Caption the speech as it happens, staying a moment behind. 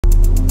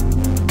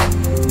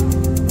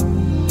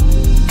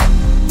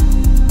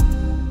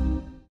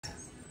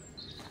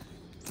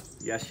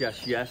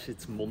Yes,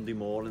 it's Monday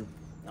morning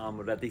and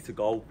we're ready to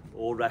go,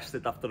 all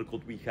rested after a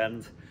good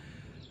weekend.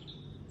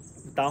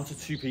 We're down to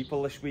 2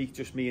 people this week,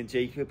 just me and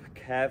Jacob.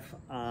 Kev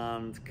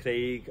and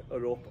Craig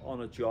are up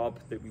on a job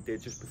that we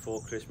did just before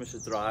Christmas,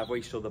 a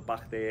driveway, so they're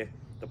back there.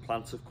 The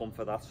plants have come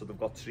for that, so they've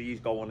got trees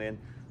going in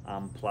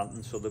and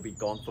planting, so they'll be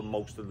gone for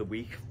most of the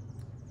week.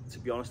 To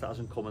be honest, it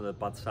hasn't come at a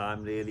bad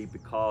time really,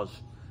 because,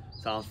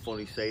 sounds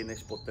funny saying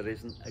this, but there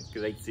isn't a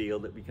great deal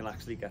that we can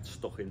actually get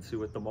stuck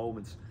into at the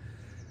moment.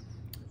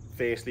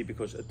 Firstly,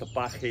 because at the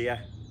back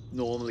here,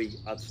 normally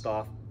I'd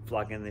start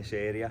flagging this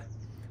area.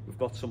 We've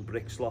got some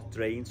brick slot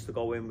drains to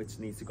go in, which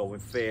need to go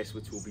in first,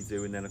 which we'll be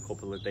doing in a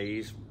couple of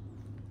days.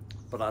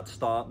 But I'd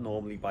start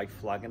normally by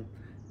flagging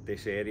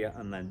this area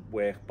and then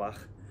work back.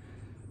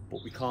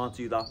 But we can't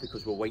do that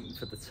because we're waiting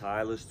for the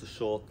tilers to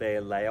sort their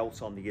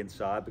layout on the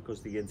inside,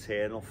 because the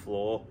internal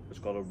floor has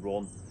got to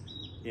run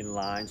in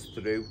lines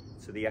through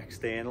to the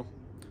external.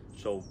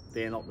 So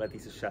they're not ready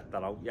to set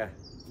that out yet,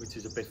 which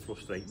is a bit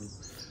frustrating.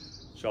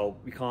 So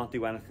we can't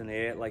do anything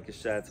here. Like I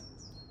said,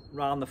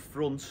 round the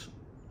front,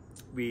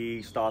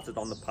 we started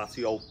on the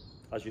patio,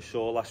 as you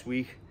saw last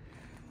week,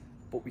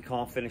 but we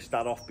can't finish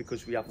that off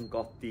because we haven't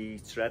got the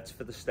treads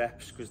for the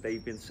steps, because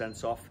they've been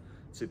sent off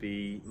to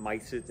be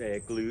mited,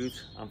 glued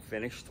and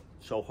finished.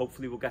 So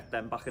hopefully we'll get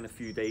them back in a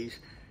few days.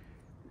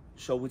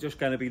 So we're just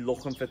going to be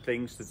looking for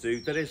things to do.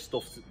 There is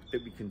stuff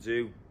that we can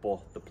do,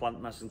 but the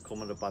planting hasn't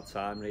come at a bad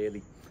time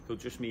really. So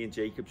just me and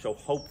Jacob. So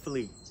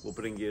hopefully we'll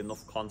bring you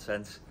enough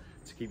content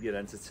to keep you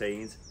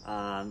entertained,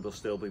 and we'll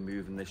still be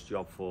moving this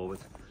job forward.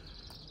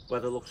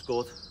 Weather looks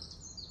good,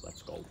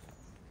 let's go.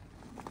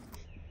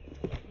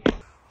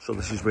 So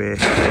this is where,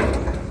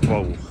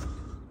 whoa,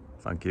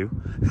 thank you.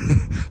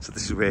 So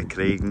this is where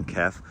Craig and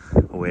Kev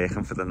are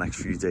working for the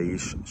next few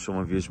days. Some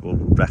of you will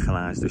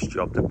recognise this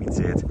job that we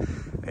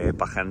did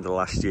back end of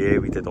last year.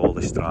 We did all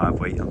this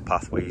driveway and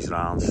pathways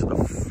round to the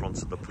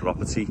front of the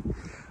property,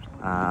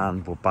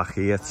 and we're back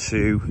here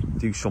to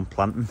do some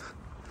planting.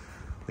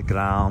 The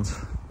ground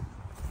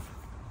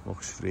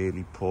looks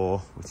really poor,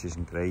 which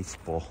isn't great,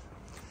 but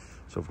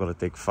so we've got to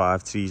dig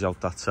 5 trees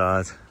out that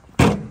side,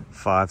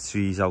 5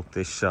 trees out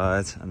this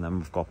side, and then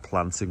we've got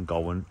planting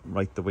going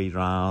right the way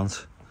round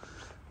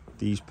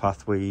these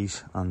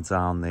pathways and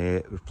down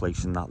there,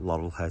 replacing that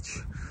laurel hedge.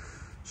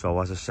 So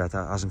as I said,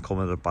 it hasn't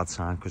come at a bad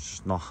time because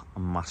there's not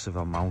a massive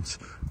amount.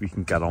 We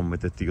can get on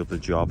with the other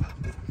job.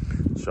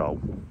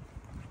 So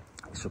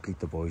this will keep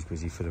the boys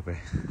busy for a bit.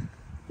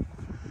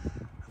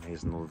 And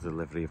here's another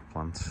delivery of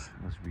plants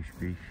as we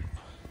speak.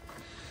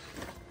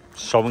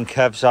 So in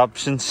Kev's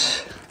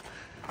absence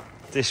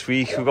this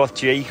week, we've got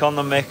Jake on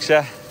the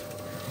mixer.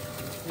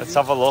 Let's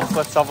have a look,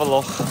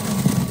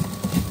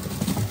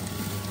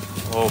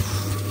 Oh,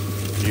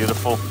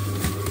 beautiful.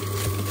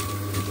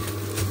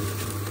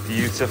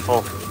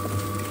 Beautiful.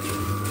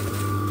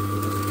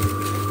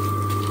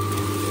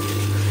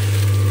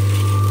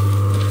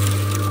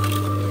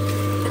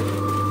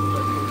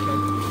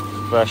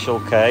 Special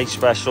K,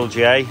 special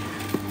J.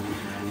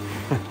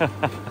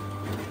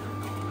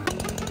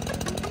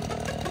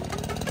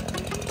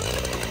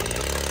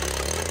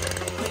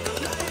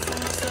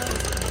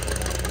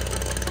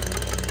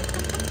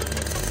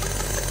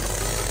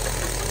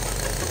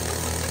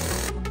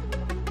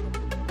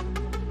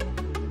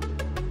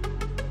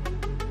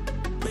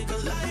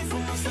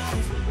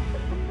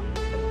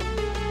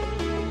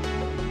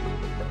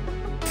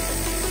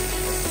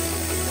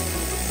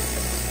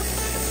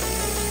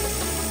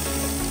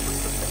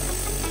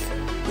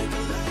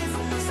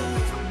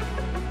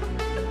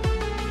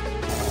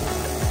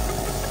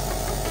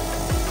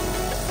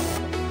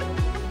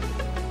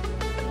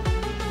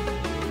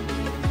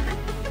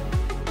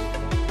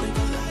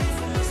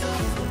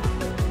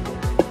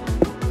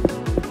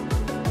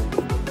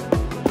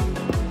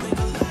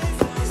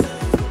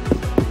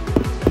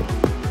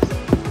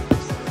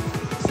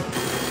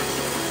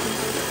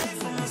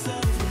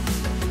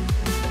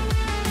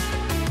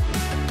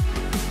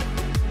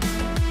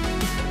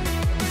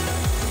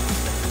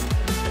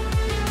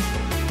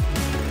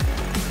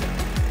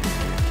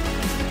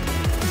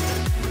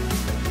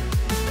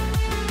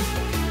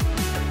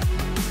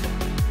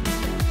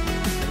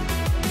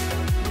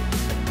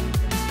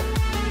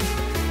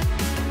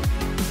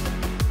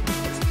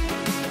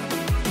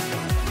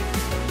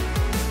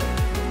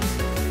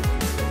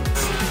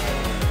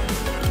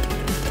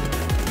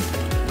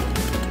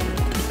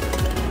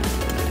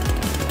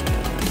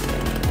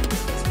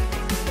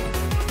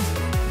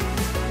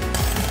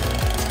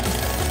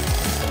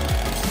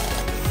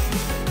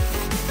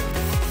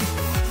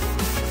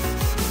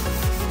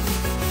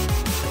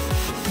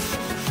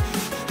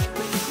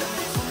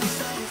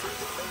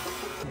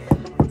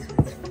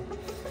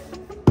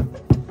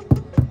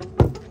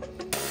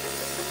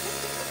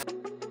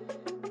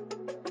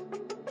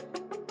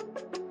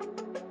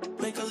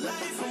 Make a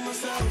life for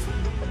myself.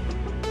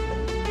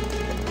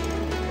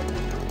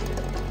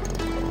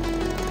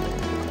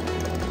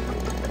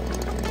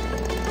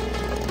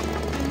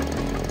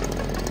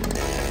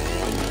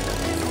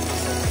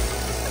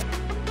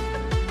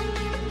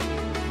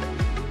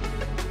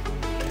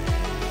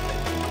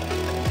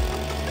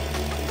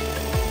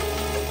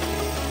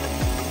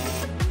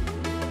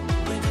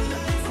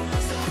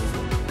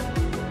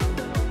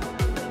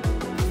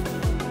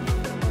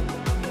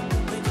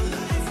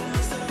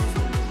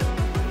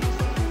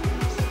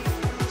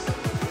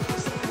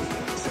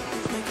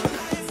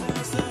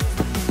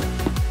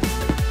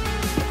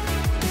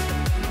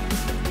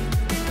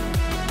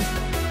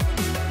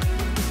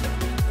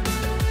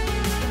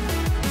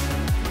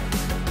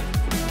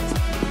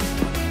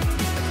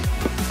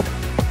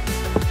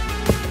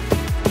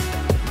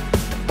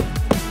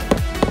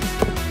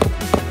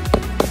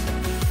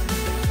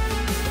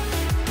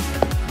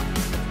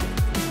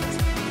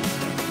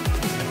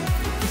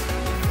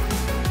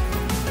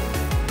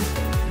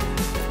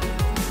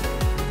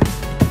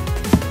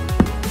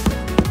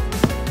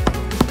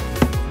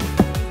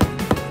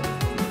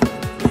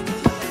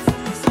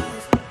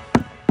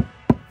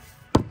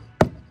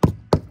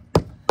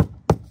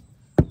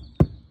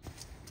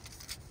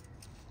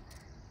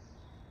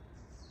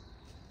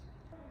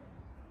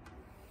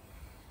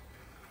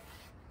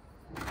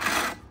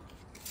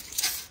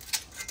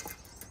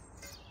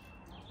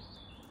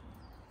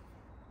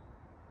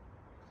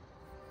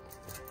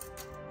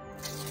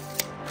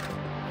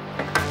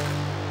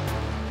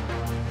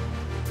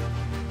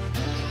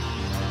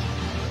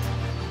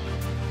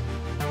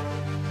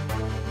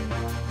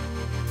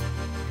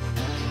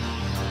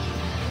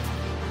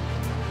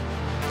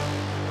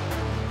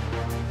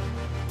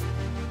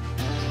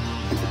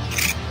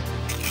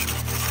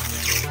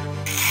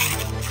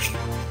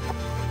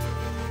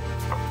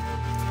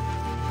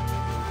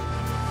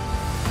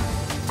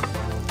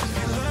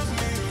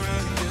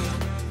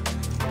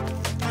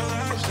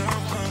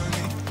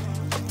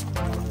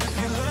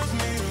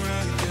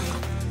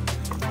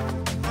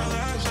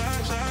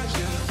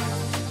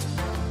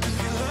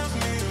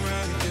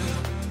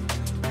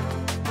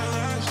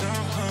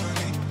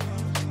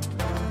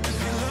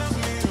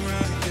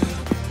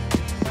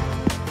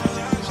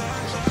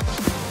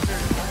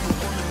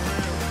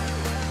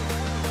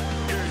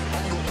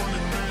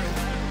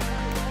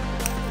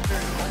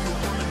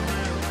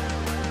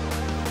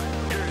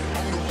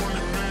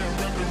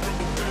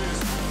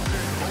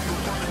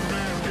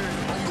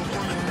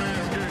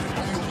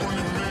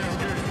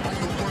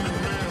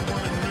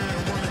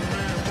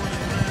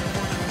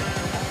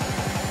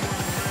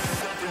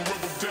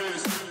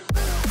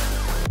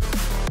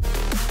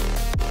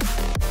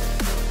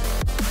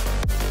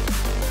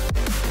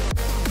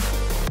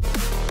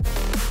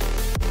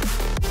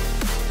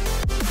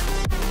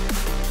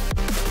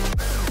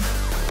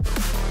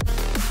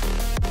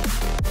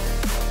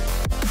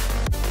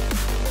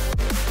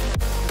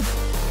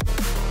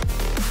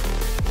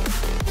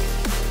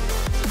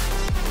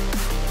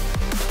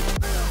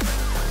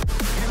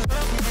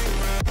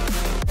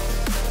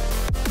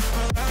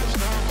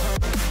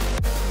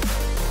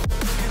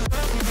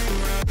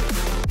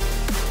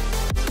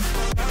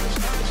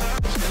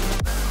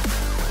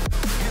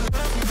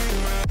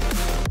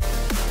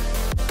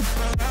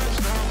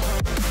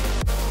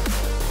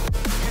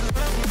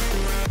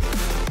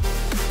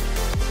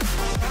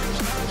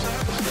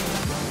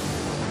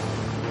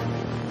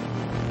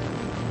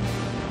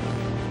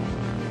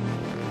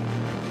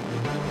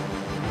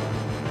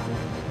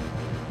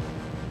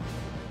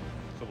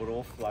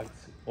 enough, like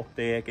up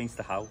there against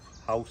the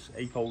house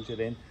 8 holes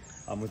are in,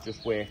 and we've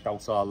just worked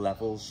out our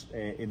levels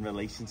in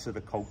relation to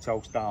the coach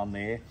house down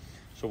there.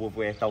 So we've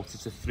worked out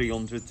it's a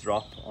 300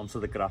 drop onto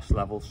the grass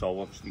level,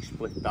 so obviously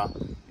split that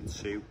in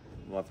 2.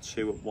 We'll have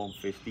 2 at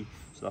 150,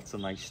 so that's a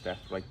nice step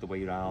right the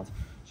way around.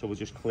 So we're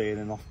just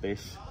clearing off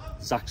this.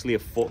 It's actually a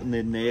footing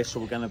in there, so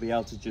we're going to be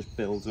able to just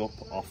build up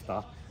off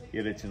that, the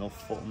original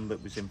footing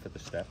that was in for the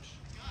steps.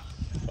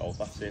 So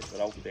that's it,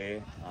 we're out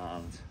there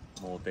and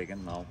more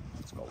digging now.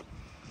 Let's go.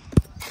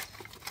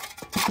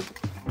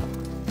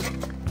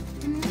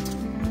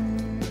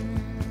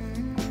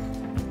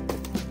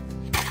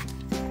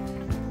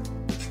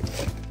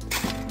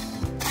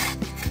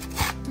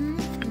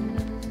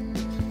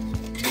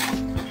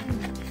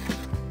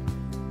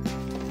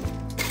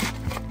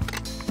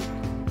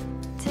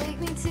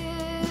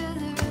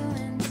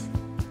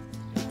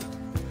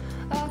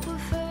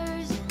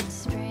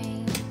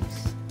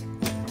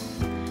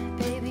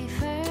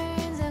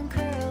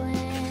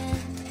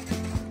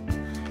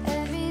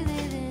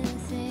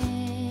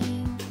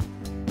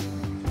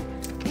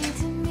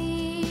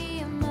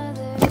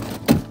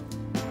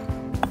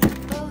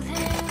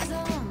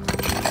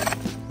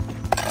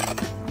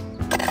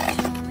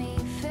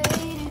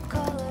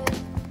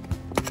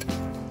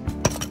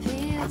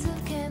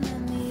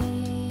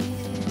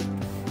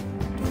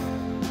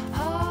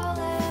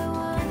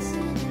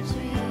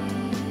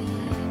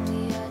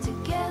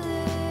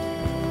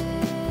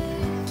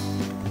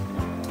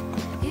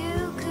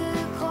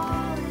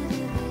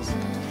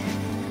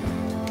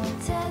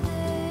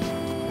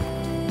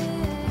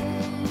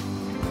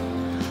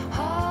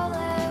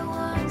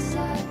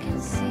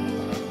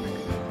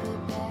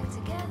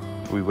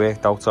 We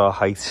worked out our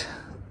height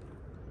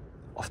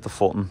off the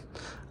footing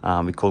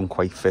and we couldn't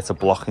quite fit a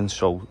block in,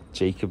 so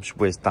Jacob's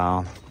was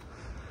down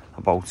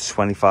about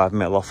 25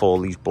 mil off all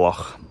these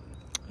blocks,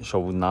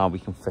 so now we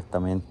can fit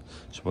them in.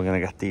 So we're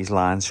going to get these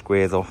lines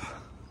squared up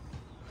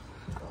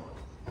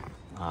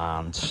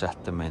and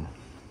set them in.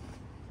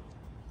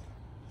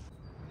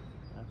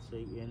 That's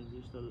it, in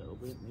just a little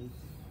bit, mate.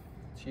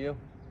 It's you?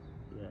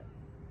 Yeah.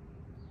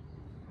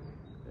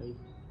 Okay.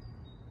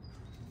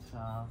 So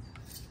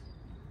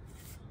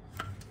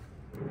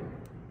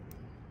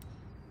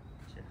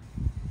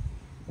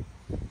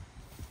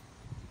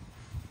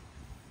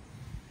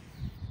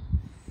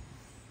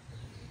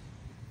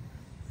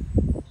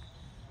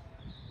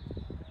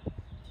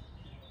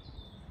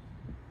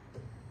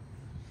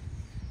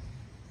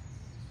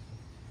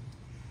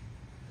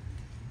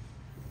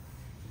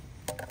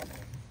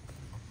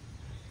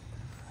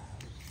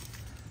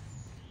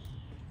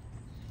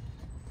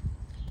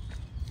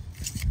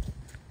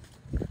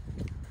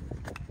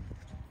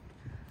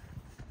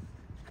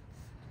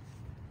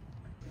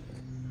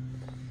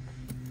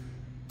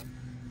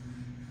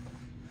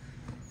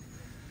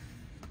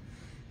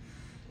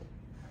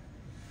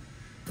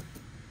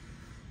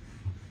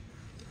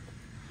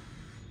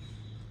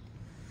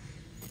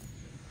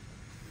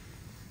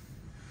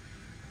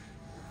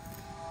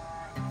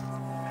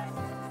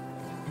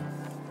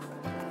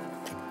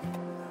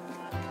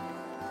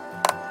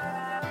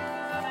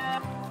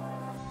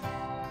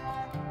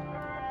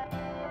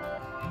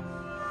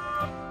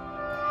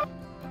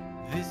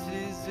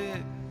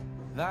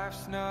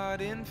life's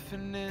not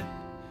infinite,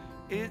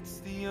 it's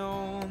the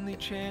only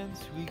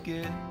chance we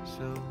get.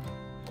 So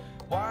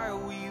why are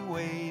we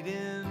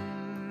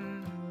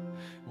waiting?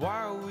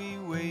 Why are we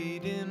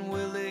waiting?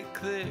 Will it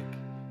click?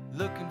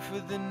 Looking for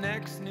the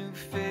next new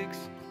fix.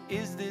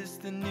 Is this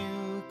the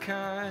new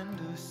kind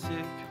of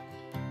sick?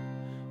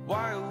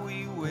 Why are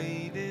we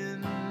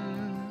waiting?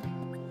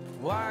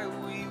 Why are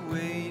we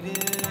waiting?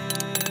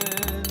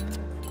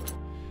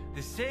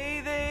 They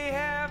say they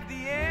have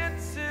the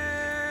answer,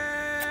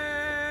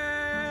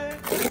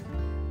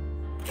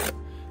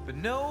 but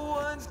no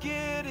one's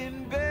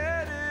getting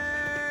better.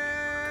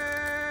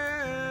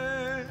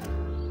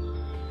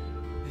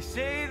 They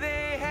say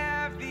they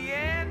have the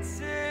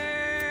answer,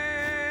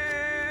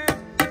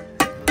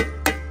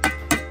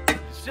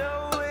 it's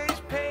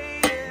always pay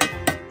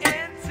and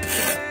enter.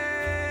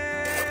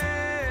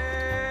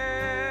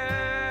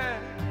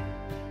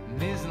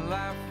 And isn't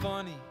life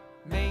funny?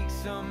 Make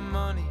some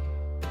money,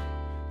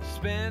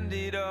 spend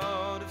it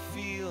all to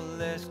feel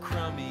less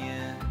crummy,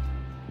 and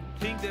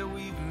think that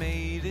we've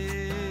made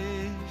it.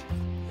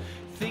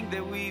 Think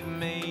that we've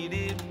made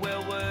it.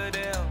 Well, what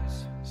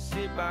else?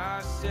 Sit by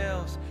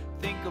ourselves,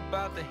 think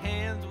about the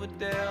hands we're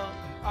dealt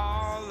and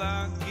all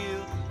our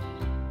guilt.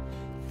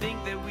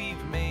 Think that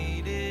we've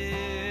made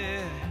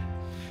it.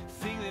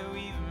 Think that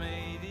we've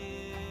made it.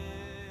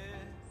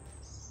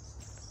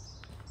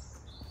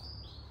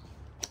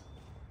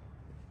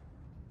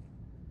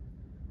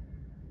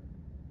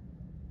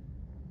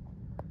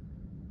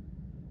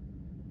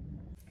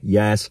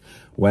 Yes,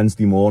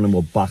 Wednesday morning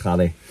we're back at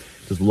it.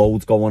 There's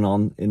loads going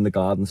on in the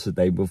gardens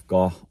today. We've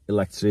got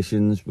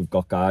electricians, we've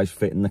got guys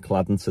fitting the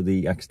cladding to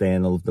the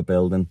external of the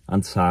building,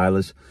 and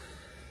tilers.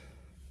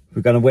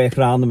 We're going to work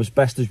around them as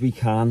best as we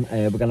can.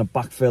 We're going to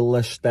backfill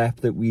this step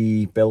that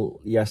we built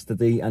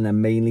yesterday, and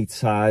then mainly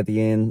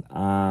tidying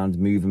and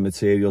moving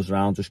materials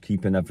around, just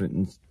keeping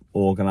everything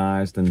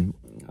organised and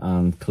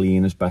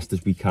clean as best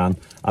as we can.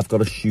 I've got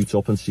to shoot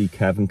up and see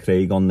Kev and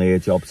Craig on their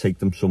job, take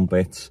them some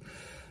bits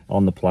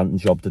on the planting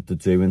job that they're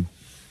doing.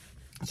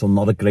 So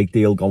not a great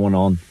deal going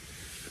on,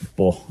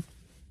 but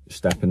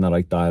step in the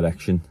right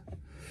direction.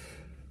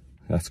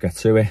 Let's get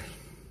to it.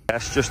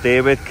 Yes, just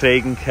here with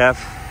Craig and Kev.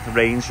 The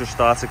rain's just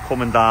started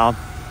coming down,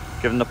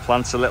 giving the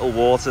plants a little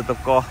water.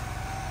 They've got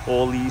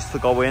all these to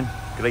go in.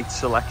 Great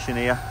selection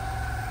here.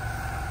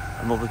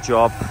 Another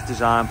job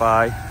designed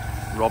by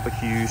Robert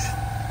Hughes.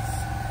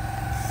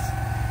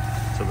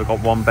 So they've got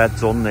one bed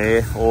done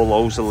there. All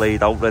those are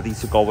laid out, ready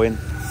to go in.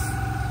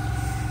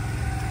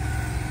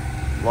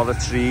 A lot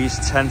of trees,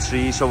 10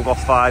 trees, so we've got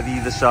 5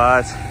 either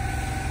side.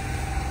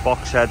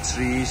 Box head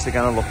trees, they're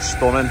going to look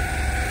stunning.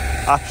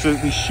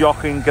 Absolutely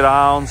shocking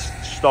ground.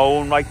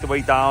 Stone right the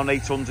way down,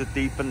 800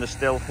 deep, and they're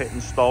still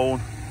hitting stone.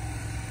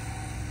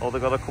 Oh,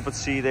 they've got a cup of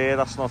tea there,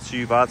 that's not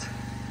too bad.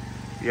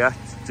 Yeah,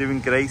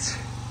 doing great.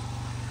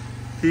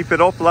 Keep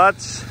it up,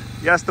 lads.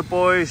 Yes, the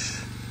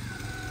boys.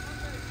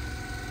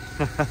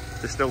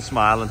 They're still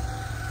smiling.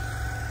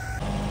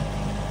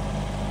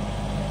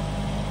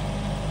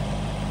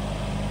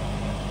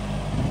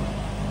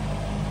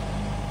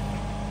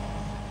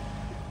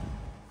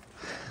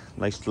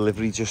 Nice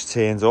delivery just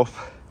turned up.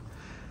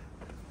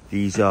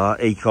 These are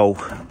Eco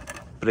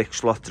brick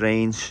slot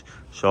drains,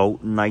 so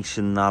nice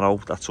and narrow.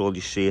 That's all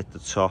you see at the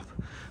top,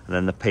 and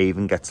then the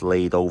paving gets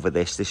laid over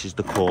this. This is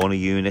the corner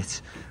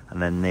unit,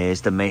 and then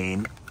there's the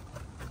main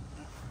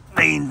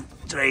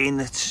drain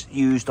that's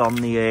used on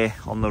the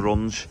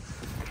runs.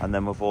 And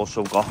then we've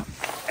also got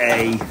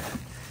a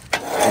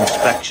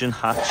inspection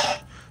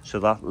hatch,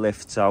 so that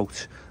lifts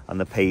out, and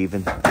the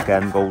paving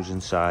again goes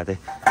inside it,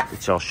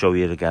 which I'll show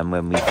you again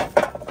when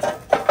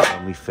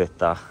we fit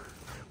that.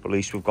 But at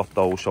least we've got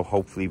those, so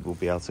hopefully we'll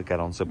be able to get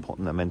on to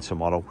putting them in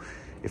tomorrow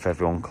if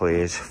everyone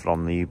clears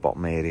from the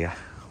bottom area.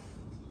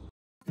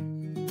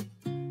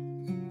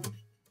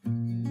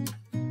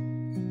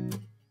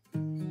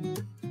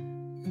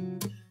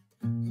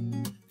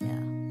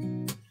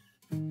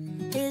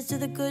 Here's to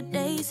the good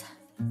days,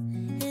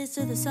 here's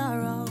to the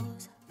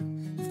sorrows.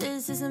 If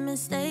this is a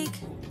mistake,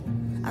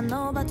 I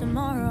know about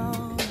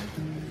tomorrow.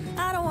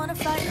 I don't wanna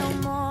fight no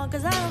more,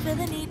 cause I don't feel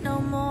the need no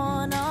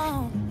more,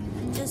 no.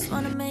 Just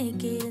wanna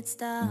make it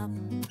stop.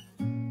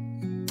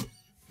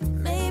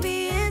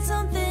 Maybe it's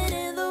something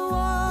in the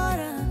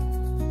water.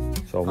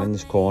 So I'm in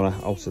this corner,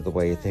 out of the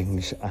way of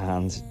things,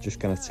 and just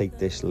gonna take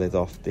this lid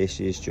off. This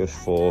is just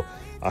for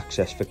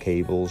access for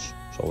cables,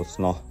 so it's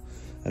not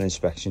an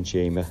inspection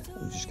chamber.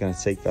 I'm just gonna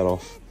take that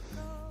off,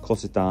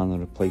 cut it down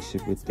and replace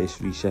it with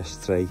this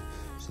recessed tray,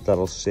 so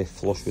that'll sit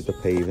flush with the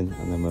paving,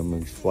 and then when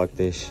we flag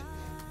this,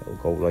 it'll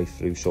go right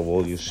through. So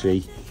all you'll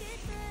see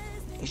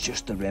it's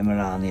just the rim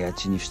around the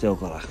edge, and you've still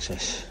got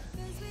access.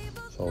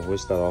 So I'll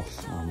whiz that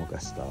off and we'll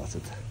get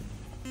started.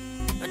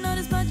 But not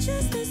as much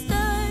as this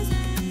does.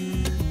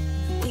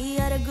 We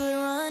had a good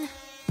run,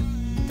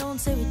 don't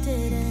say we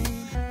didn't.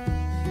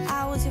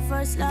 I was your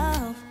first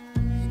love,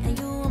 and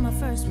you were my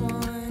first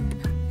one.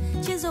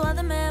 Cheers to all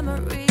the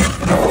memories,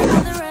 all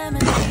the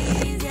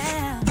remedies,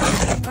 yeah.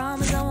 I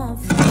promise I won't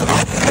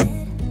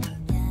forget,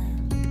 yeah.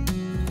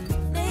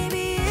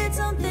 Maybe it's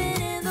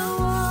something in the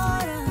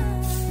water,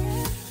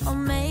 or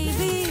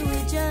maybe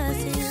we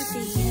just hit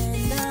the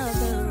end of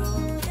the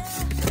road.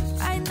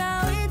 Right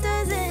now it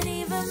doesn't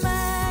even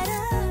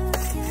matter.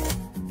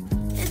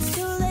 It's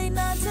too late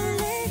not to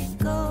let it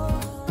go,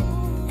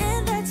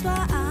 and that's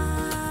why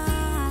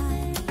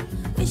I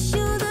wish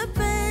you the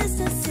best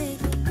and say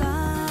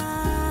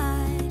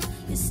goodbye.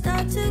 You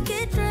start to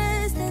get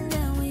dressed and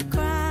then we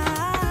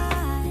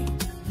cry,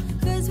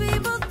 cause we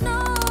both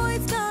know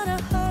it's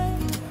gonna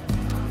hurt,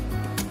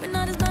 but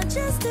not as much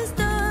as this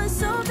does.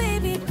 So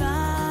baby,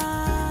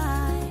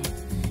 bye.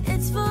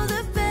 It's for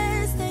the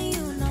best and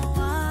you know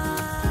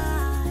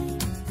why.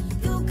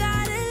 You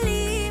gotta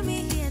leave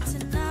me here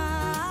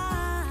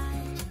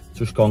tonight.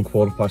 Just gone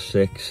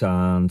 6:15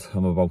 and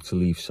I'm about to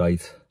leave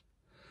site.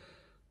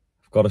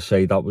 I've got to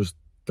say that was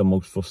the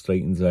most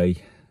frustrating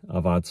day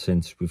I've had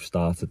since we've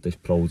started this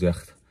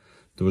project.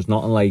 There was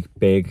nothing like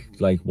big,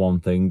 like one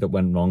thing that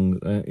went wrong.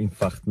 In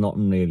fact,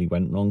 nothing really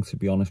went wrong, to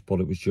be honest, but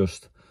it was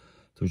just,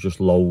 there was just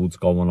loads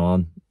going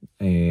on,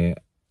 and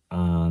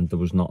there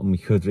was nothing we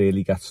could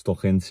really get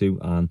stuck into,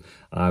 and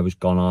I was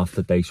gone half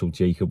the day, so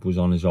Jacob was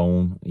on his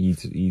own.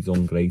 He'd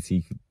done great,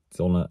 he'd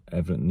done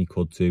everything he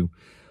could do,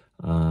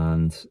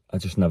 and I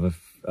just never,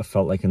 I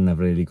felt like I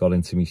never really got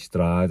into my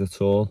stride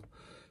at all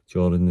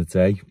during the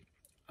day.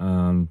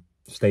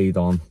 Stayed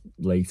on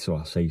late, so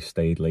I say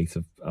stayed late.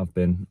 I've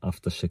been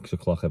after 6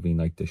 o'clock every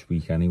night this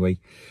week anyway.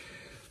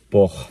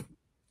 But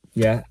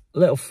yeah,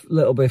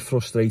 little bit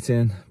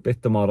frustrating,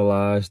 bit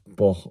demoralised,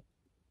 but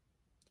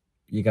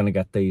you're gonna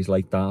get days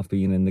like that. I've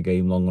been in the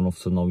game long enough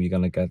to know you're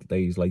gonna get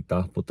days like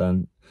that. But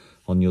then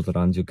on the other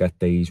hand, you'll get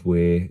days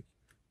where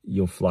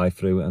you'll fly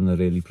through it and they're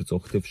really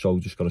productive. So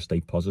just got to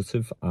stay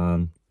positive,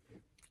 and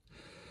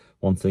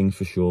one thing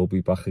for sure,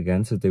 be back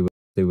again to do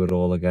it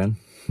all again.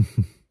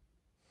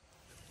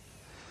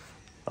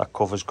 That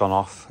cover's gone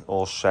off,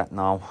 all set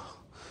now,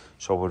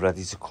 so we're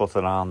ready to cut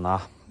around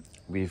that.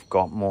 We've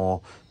got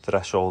more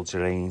threshold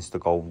drains to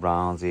go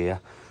round here,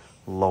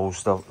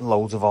 loads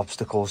of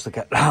obstacles to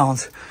get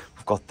round.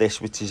 We've got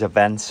this, which is a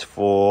vent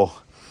for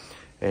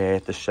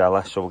the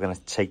cellar, so we're going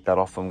to take that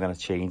off and we're going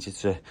to change it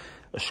to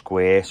a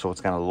square, so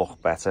it's going to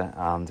look better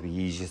and be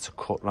easier to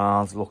cut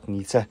round, look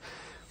neater.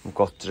 We've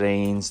got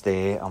drains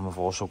there, and we've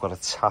also got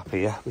a tap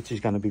here which is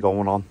going to be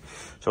going on.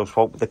 So I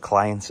spoke with the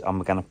client and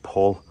we're going to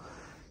pull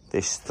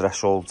this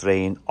threshold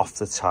drain off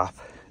the tap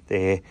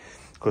there,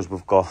 because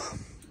we've got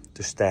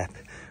the step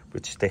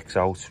which sticks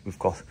out, we've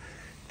got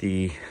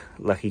the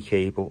lecky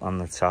cable and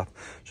the tap,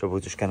 so we're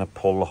just going to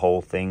pull the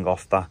whole thing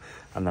off that,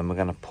 and then we're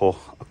going to put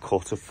a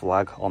cut of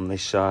flag on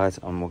this side,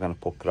 and we're going to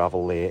put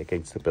gravel there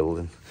against the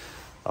building.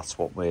 That's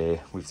what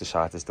we've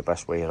decided is the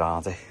best way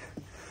around it.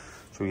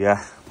 So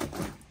yeah,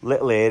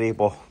 little area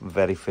but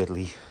very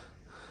fiddly.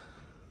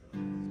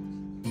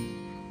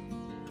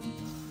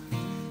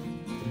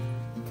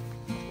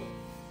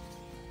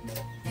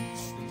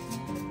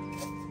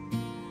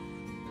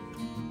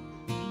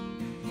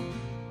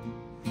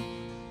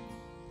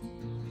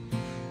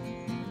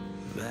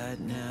 Right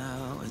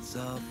now it's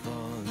all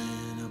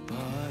falling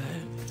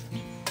apart.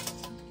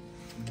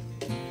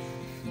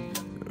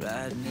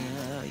 Right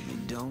now you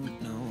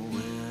don't know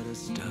where to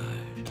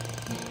start.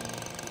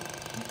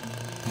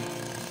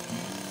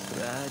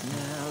 Right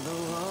now the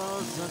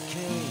walls are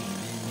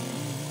caving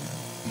in.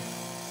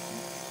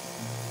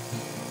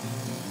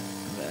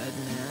 Right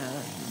now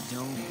you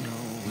don't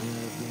know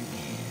where to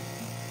begin.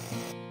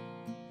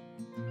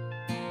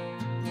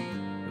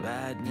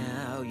 Right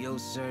now you're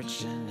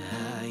searching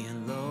high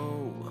and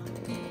low.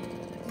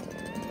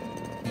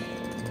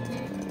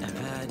 And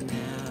right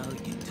now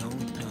you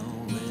don't know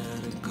where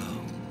to go.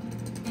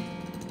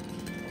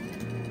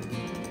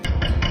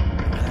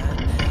 Right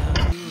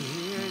now you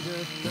hear the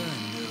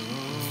thunder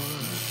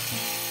roar.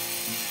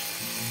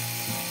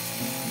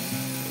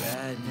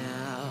 Right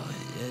now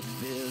it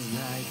feels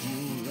like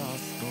you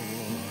lost the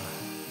war.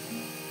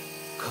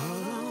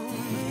 Call on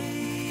me,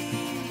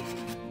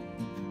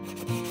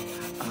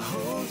 I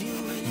hold you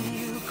when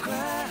you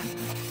cry.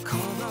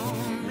 Call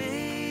on me,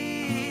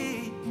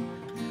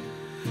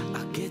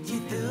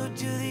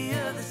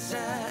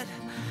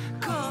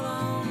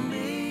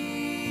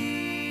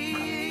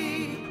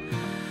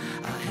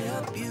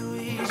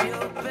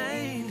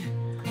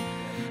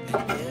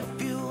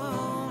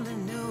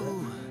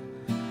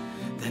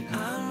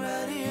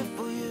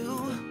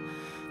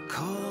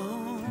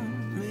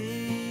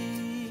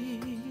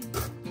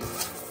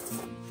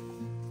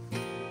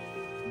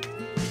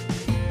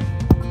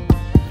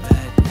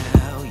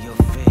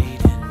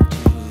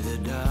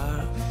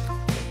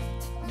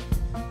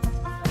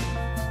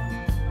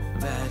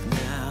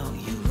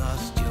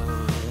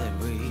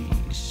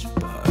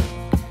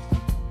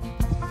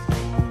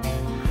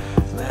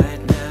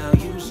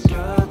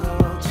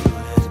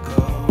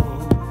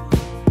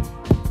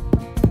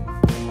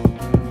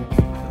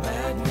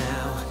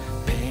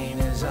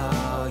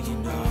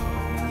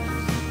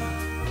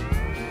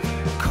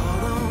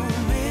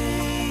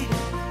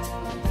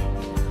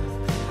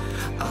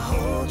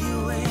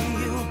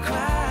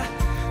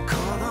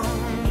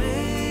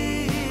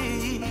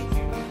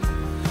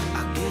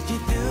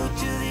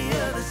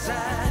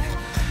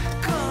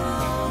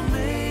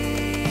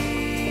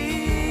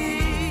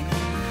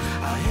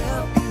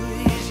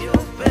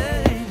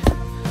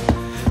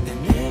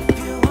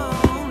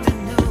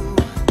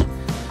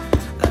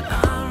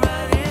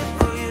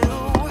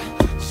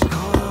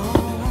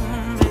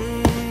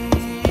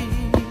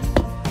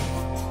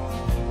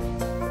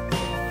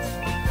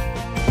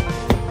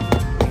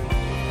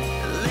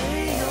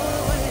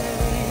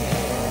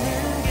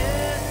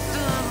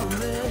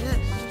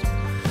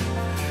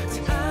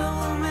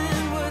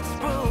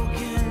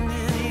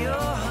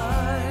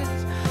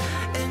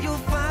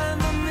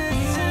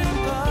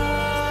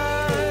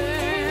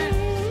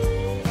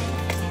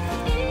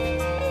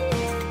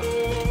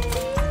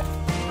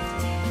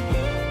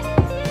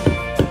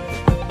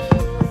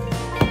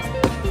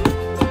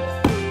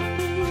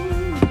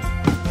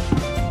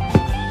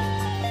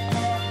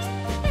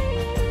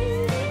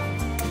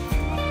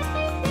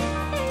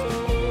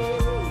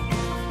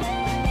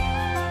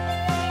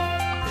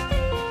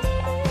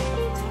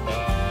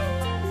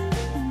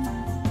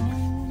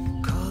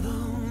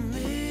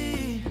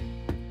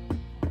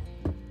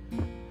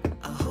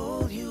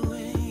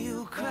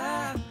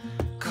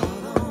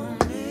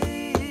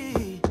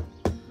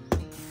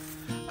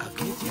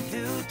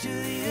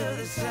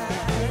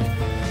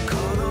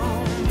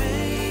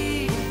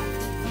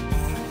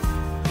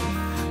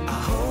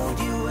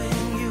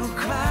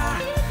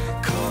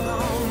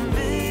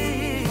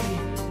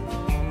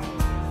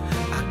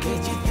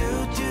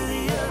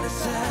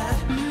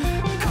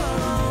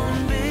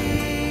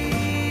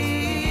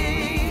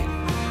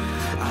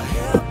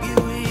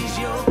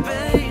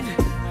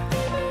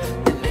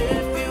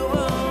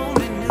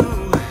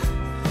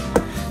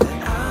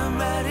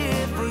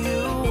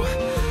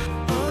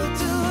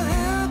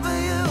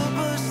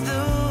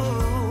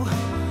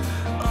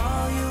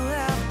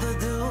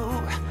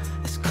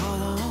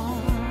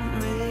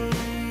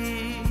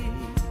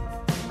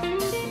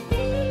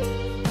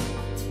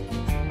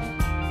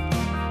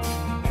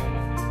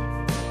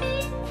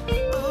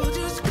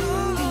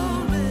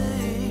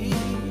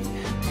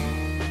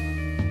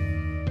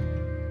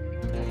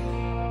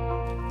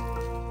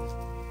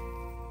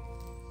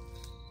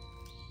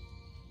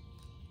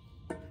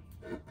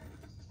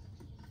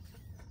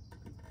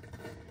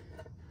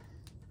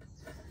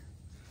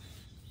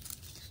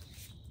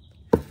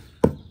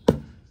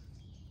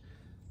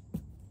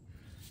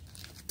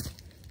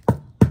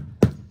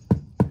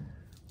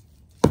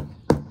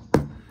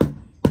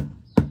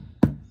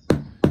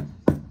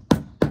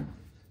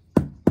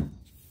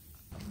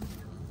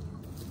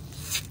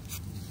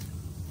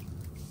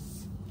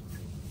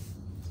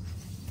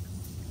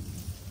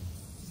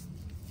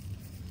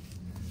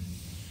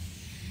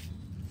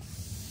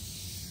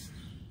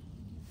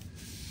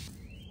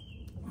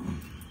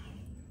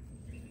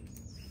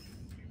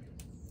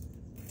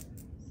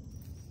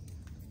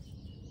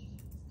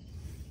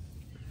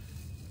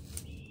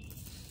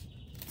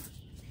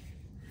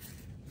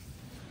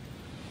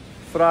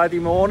 Friday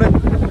morning.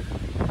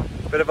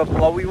 Bit of a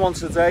blowy one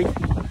today.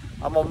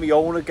 I'm on my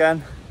own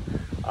again.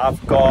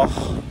 I've got,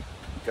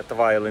 get the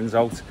violins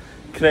out.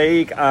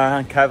 Craig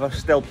and Kev are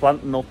still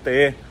planting up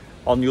there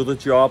on the other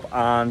job,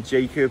 and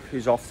Jacob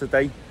is off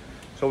today.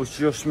 So it's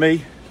just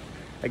me.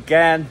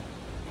 Again,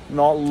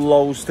 not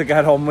loads to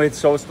get on with,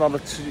 so it's not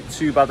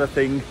too bad a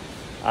thing.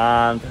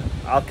 And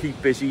I'll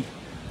keep busy.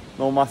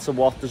 No matter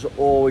what, there's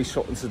always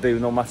something to do.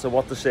 No matter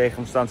what the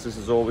circumstances,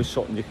 there's always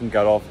something you can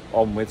get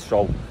on with.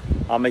 So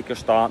I'll make a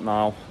start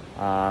now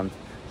and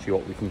see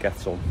what we can get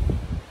done.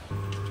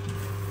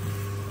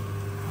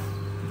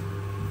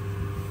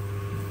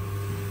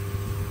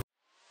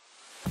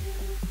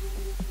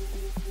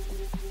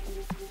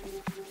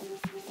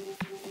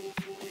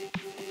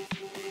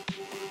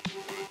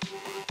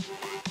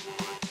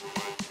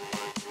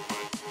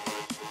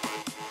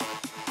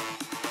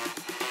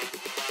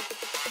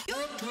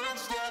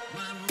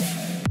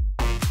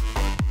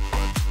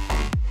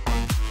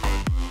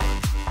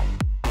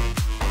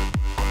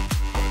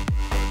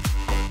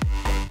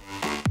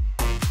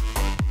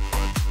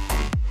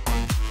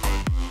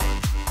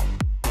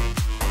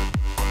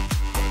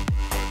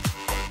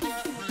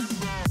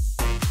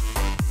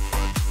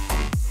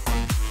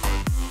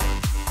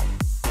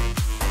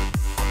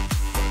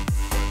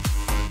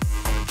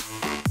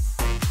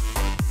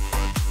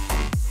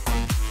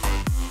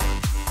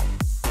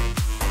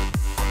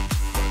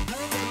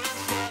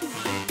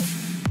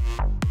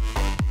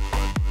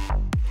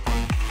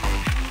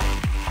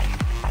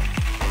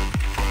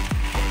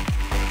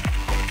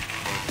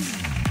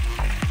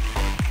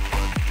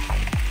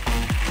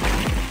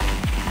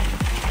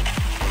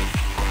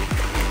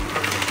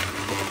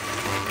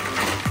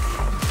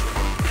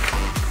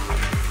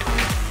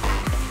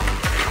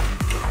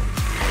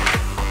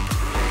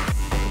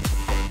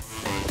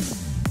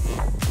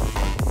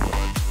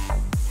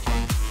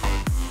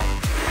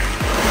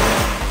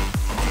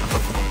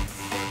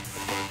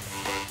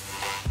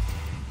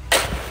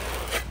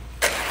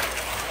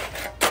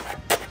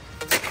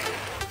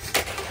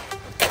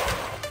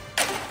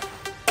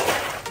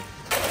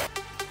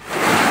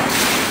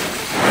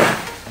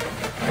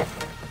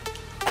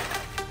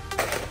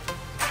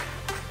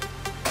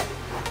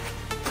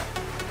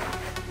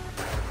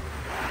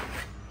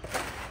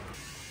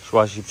 So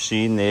as you've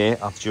seen there,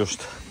 I've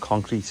just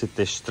concreted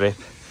this strip.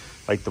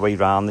 Like the way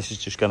round, this is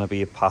just going to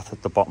be a path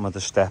at the bottom of the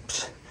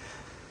steps.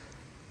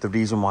 The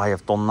reason why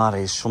I've done that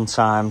is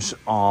sometimes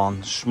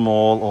on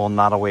small or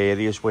narrow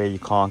areas where you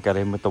can't get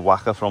in with the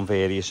whacker from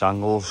various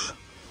angles,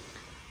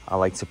 I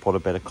like to put a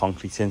bit of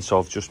concrete in. So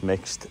I've just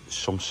mixed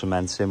some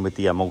cement in with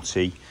the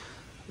MOT,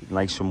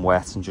 nice and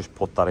wet, and just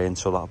put that in,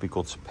 so that'll be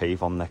good to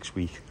pave on next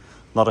week.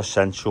 Not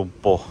essential,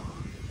 but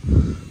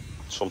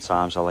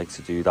sometimes I like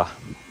to do that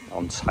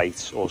on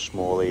tight or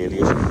small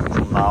areas.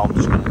 So now I'm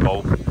just going to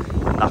go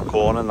in that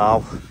corner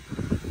now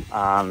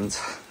and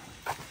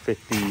fit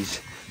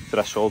these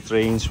threshold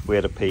drains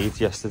where I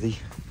paved yesterday.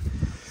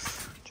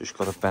 Just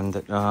got to bend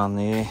it around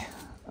there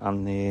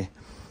and there,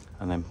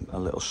 and then a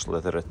little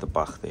slither at the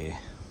back there.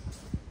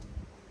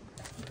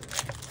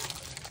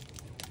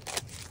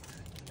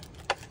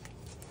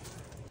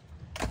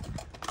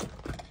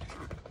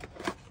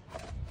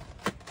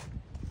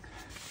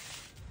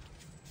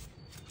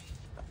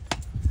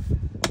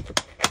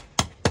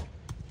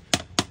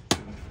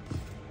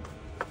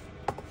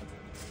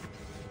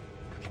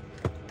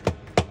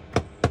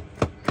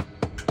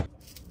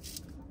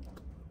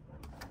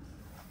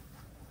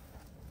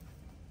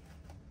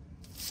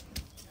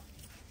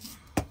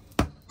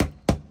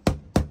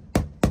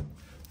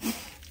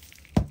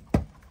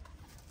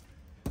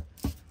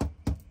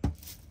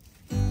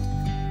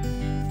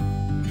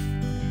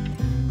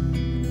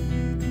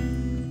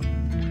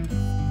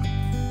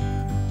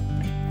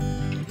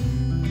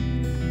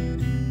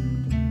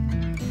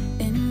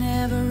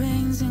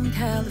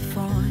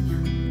 California,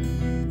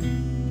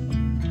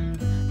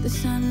 the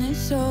sun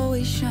is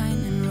always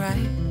shining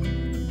bright.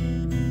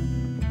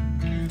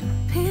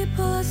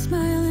 People are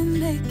smiling,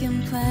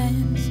 making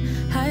plans,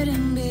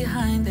 hiding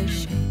behind their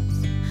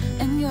shades,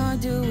 and you're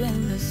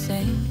doing the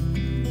same.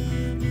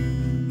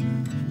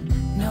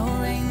 No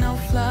rain, no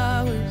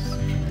flowers,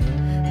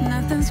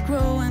 nothing's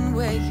growing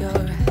where you're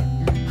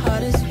at.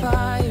 Heart is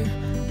fire,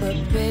 but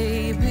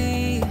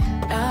baby,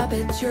 I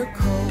bet you're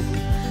cold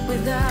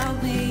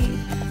without me.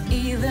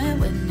 Even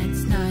when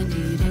it's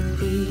 90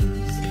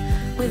 degrees,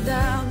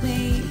 without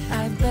me,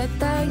 I bet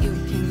that you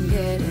can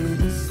get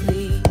any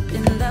sleep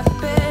in that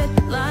bed,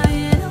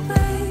 lying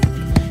awake.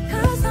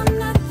 'Cause I'm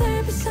not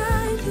there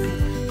beside you,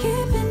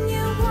 keeping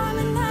you warm,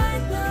 and I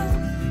know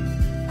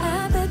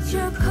I bet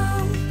you're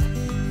cold.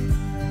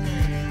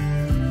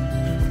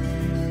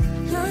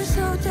 You're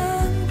so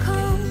damn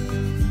cold.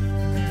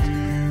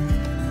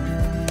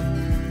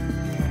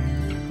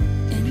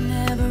 It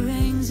never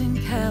rains in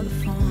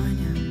California.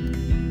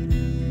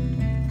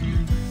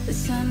 The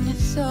sun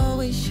is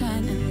always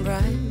shining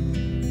bright.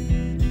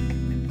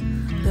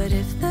 But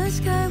if the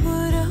sky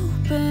would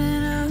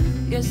open up,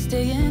 you're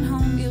staying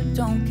home, you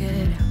don't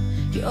get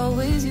out. You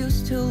always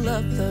used to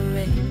love the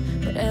rain,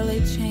 but LA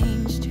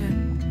changed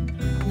you.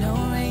 No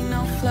rain,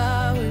 no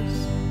flowers,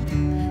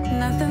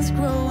 nothing's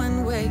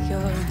growing where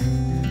your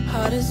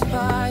heart is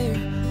fire.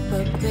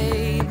 But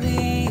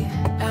baby,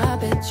 I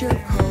bet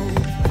you're cold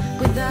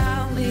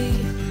without me,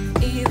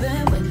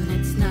 even when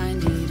it's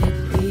 90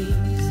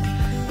 degrees.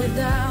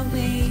 Without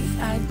me,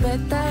 I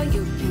bet that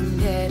you can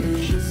get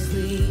any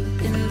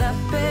sleep in that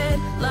bed,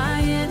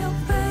 lying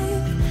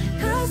awake,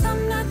 'cause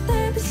I'm not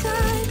there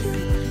beside you,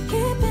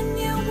 keeping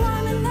you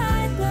warm at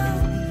night. No,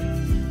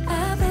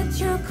 I bet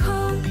you're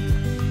cold.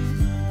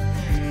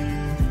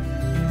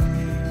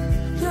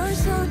 You're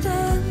so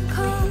damn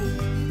cold.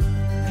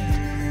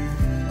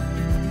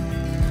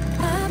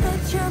 I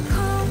bet you're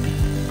cold.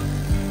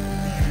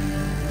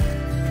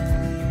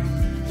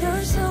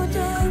 You're so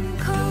damn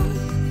cold.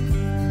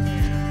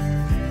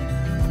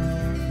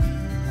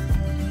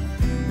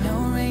 No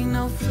rain,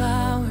 no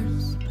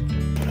flowers,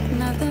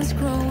 nothing's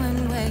growing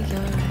where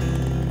your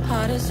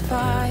heart is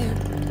fire.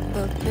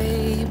 But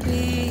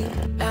baby,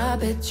 I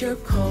bet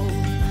you're cold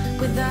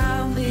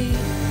without me,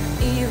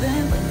 even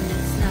when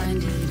it's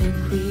 90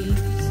 degrees.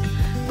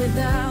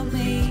 Without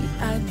me,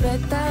 I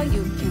bet that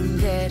you can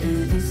get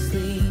any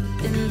sleep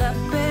in that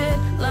bed,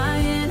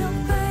 lying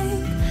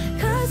awake,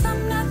 'cause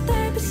I'm not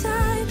there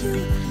beside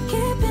you,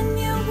 keeping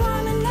you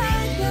warm at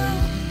night. No,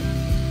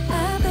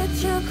 I bet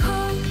you're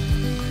cold.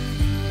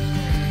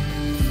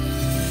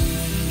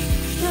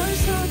 You're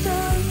so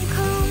damn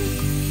cold.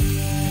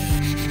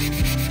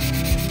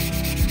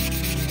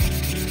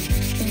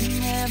 It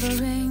never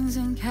rains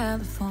in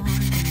California.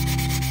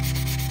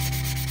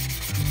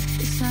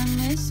 The sun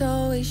is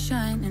always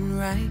shining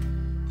bright.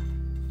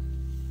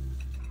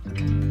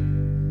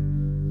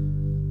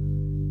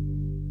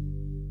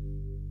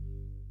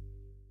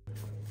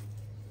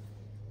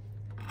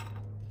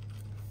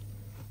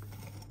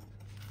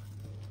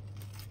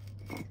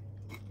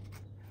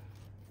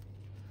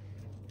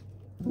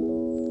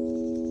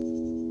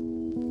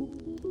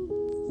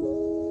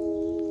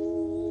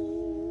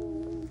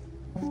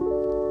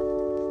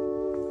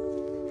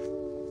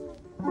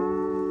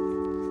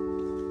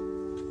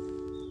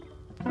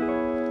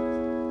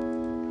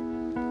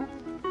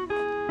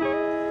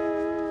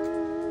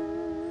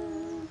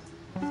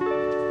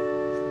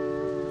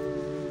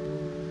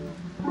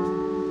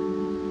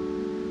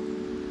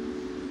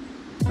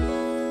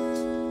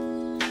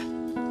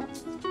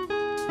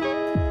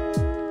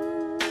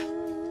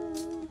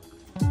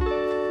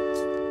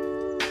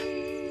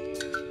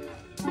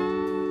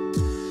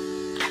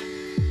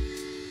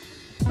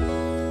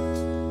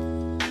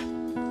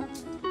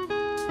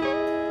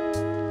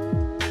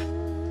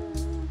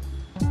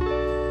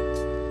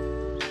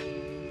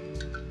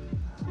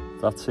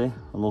 That's it,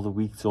 another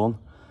week done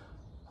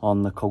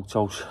on the coach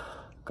house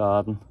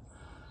garden.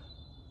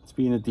 It's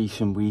been a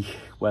decent week,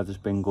 weather's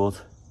been good.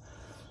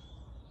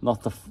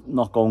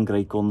 Not going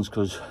great guns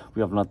because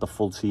we haven't had the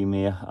full team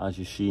here. As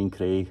you've seen,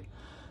 Craig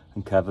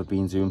and Kev have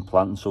been doing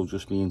planting, so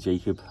just me and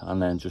Jacob,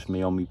 and then just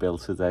me on my bill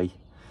today.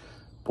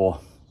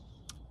 But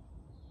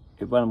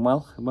it went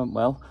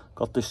well,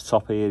 Got this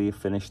top area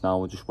finished now,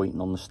 we're just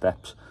waiting on the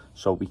steps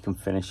so we can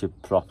finish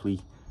it properly,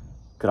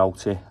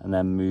 grout it, and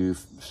then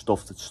move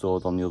stuff that's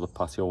stored on the other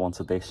patio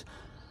onto this.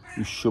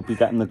 We should be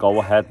getting the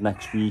go-ahead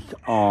next week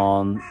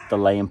on the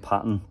laying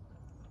pattern,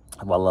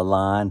 well, the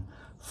line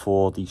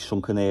for the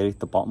sunken area at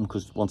the bottom,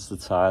 because once the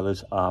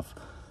tilers have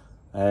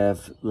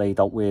laid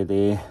out where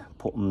they're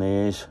putting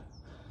their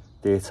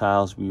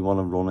tiles, we want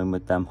to run in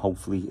with them.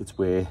 Hopefully it's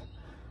where it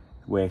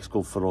works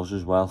good for us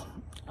as well,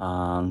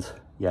 and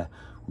yeah,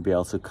 we'll be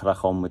able to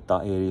crack on with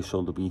that area.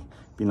 So it'll be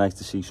nice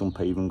to see some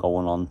paving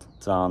going on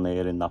down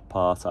there in that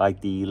part.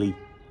 Ideally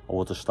I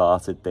would have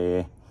started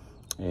there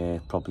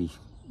probably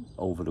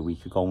over a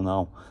week ago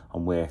now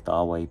and worked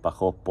our way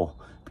back up, but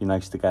it'd be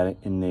nice to get it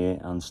in there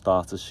and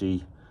start to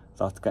see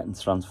that getting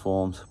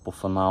transformed. But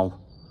for now,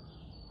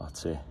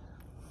 that's it.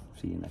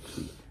 See you next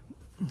week.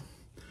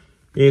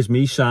 Here's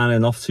me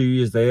signing off to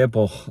you there,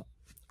 but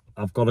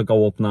I've got to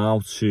go up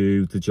now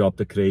to the job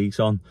that Craig's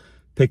on,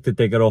 pick the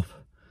digger up,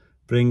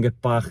 bring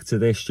it back to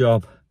this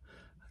job,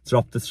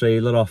 drop the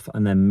trailer off,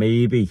 and then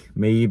maybe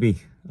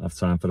have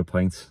time for a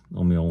pint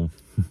on my own.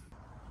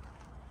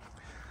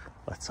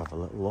 Let's have a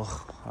little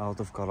look how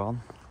they've got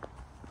on.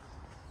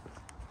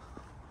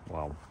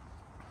 Wow.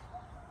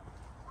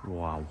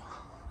 Wow.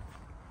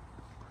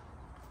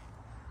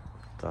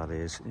 That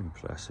is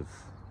impressive.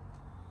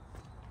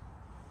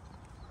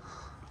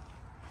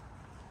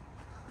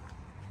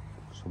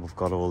 So we've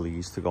got all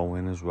these to go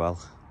in as well.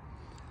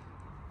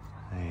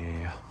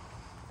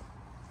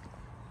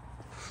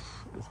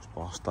 Looks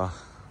boss, that.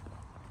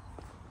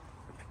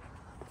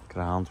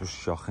 Ground was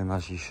shocking,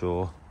 as you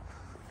saw.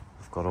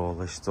 We've got all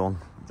this done.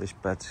 This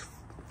bed's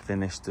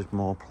finished. There's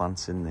more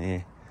plants in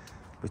there,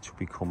 which will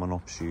be coming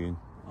up soon.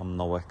 I'm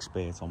no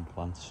expert on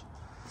plants.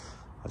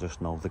 I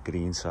just know the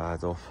green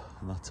side of,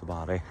 and that's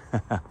about it.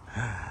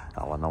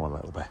 Oh, I know a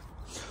little bit.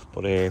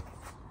 But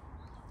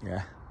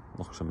yeah,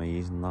 looks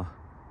amazing that.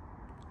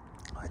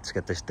 Let's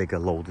get this digger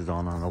loaded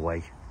on and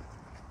away.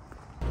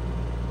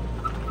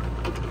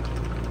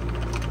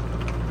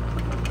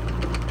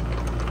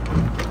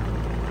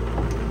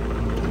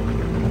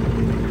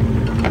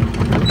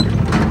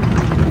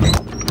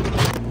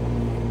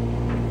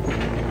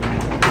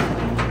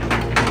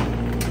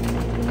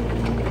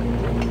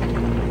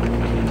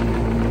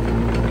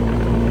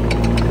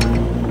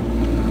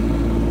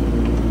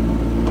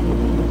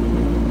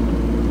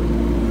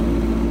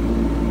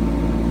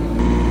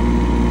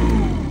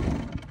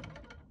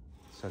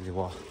 Tell you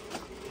what,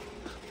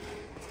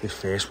 this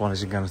first one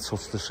isn't going to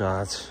touch the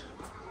sides.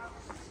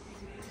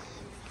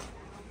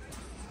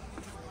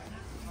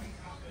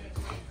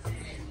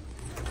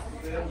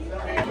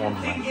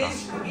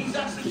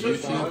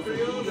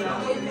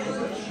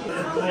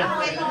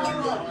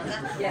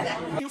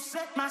 You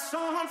set my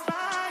soul on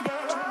fire.